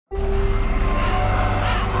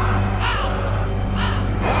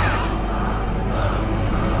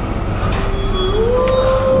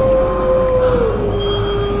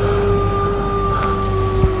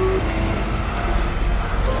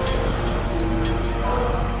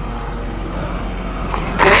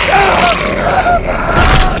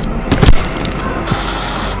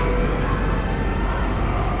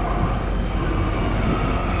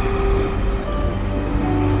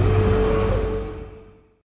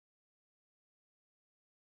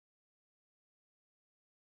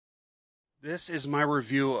This is my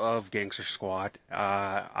review of Gangster Squad.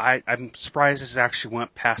 I'm surprised this actually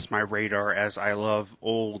went past my radar as I love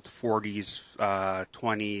old 40s,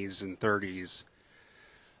 20s, and 30s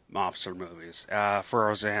mobster movies. For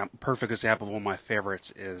example, perfect example of one of my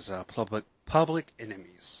favorites is Public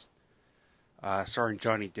Enemies, starring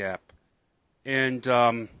Johnny Depp. And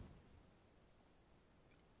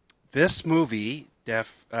this movie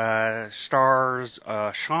stars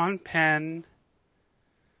Sean Penn,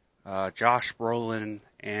 Josh Brolin,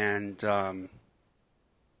 and the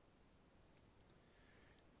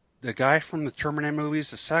guy from the Terminator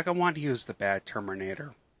movies. The second one, he was the bad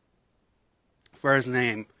Terminator. For his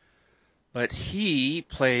name, but he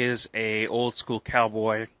plays a old school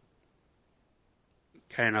cowboy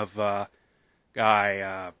kind of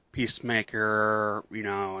guy, peacemaker,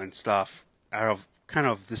 and stuff. Out of kind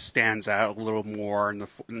of this stands out a little more in the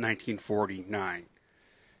 1949.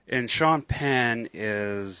 And Sean Penn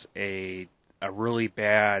is a really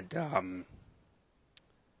bad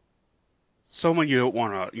someone you don't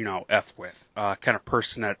want to f with, kind of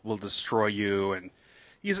person that will destroy you, and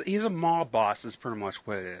he's a mob boss is pretty much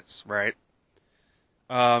what it is, right?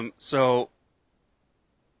 So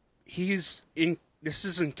he's in. This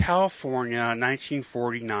is in California,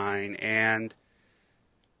 1949, and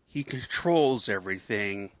he controls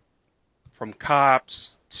everything from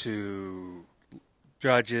cops to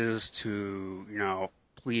judges to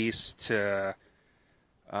police to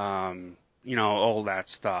all that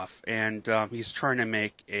stuff, and he's trying to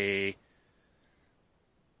make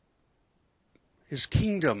his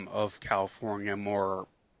kingdom of California more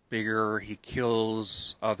bigger. He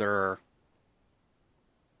kills other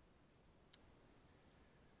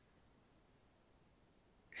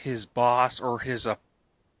his boss or his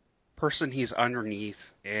person he's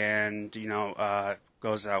underneath, and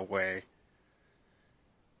goes that way.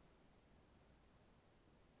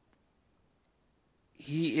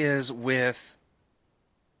 He is with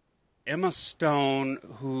Emma Stone,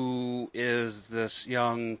 who is this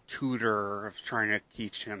young tutor of trying to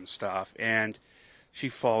teach him stuff, and she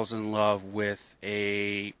falls in love with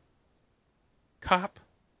a cop,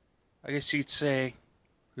 I guess you'd say,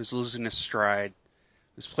 who's losing his stride,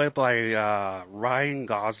 who's played by Ryan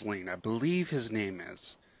Gosling, I believe his name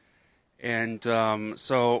is. And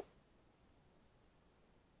so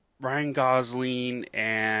Ryan Gosling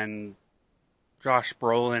and Josh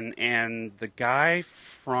Brolin and the guy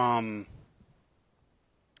from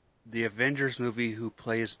the Avengers movie who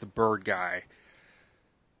plays the bird guy,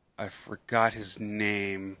 I forgot his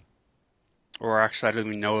name, or actually I don't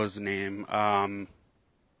even know his name.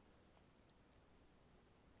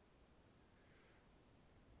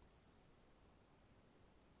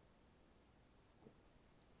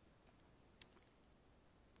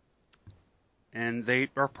 And they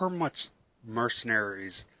are pretty much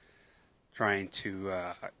mercenaries trying to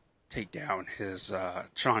take down his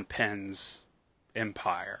Sean Penn's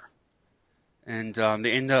empire. And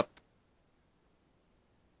they end up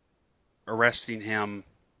arresting him.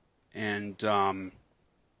 And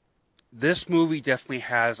this movie definitely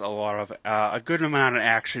has a lot of a good amount of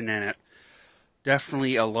action in it.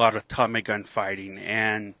 Definitely a lot of Tommy gun fighting,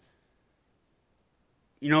 and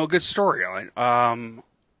a good storyline.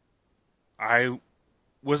 I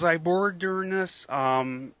bored during this?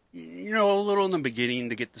 A little in the beginning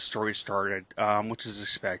to get the story started, which is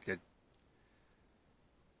expected.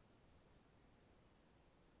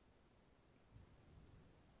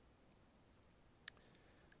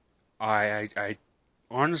 I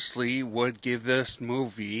honestly would give this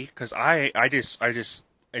movie, because I just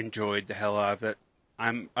enjoyed the hell out of it.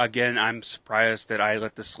 I'm surprised that I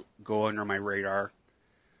let this go under my radar.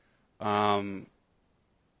 Um,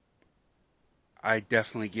 I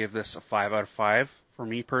definitely give this a 5 out of 5 for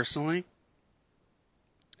me personally.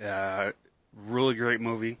 Uh, Really great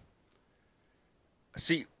movie.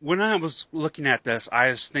 See, when I was looking at this, I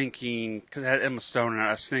was thinking, because I had Emma Stone and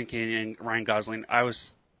I was thinking, and Ryan Gosling,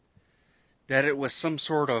 that it was some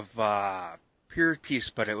sort of period piece,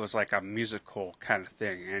 but it was like a musical kind of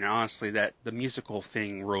thing. And honestly, that the musical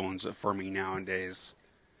thing ruins it for me nowadays.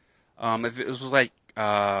 If it was like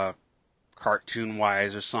cartoon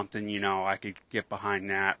wise or something, I could get behind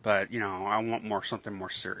that. But I want something more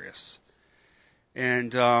serious.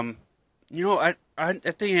 And at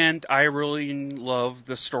the end, I really love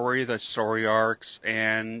the story arcs,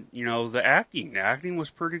 and the acting. The acting was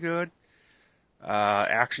pretty good.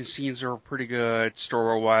 Action scenes are pretty good.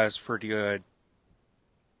 Story wise, pretty good.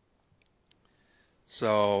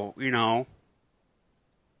 So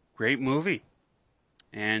great movie.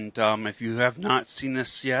 And if you have not seen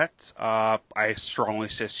this yet, I strongly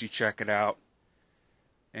suggest you check it out.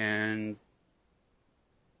 And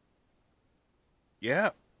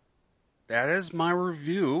yeah, that is my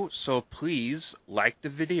review. So please like the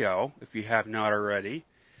video if you have not already.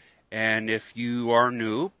 And if you are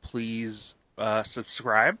new, please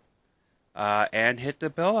subscribe and hit the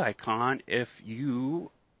bell icon if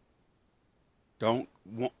you don't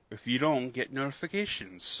get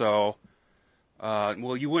notifications. So,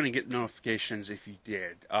 well, you wouldn't get notifications if you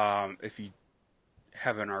did, if you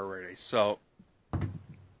haven't already. So, what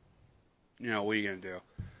are you gonna do?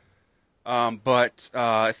 But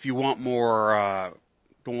if you want more,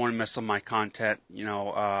 don't want to miss on my content,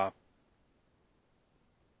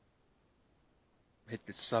 hit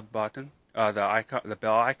the sub button, the icon, the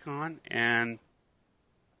bell icon, and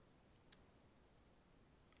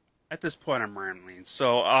at this point I'm rambling.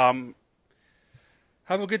 So,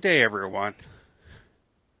 have a good day, everyone.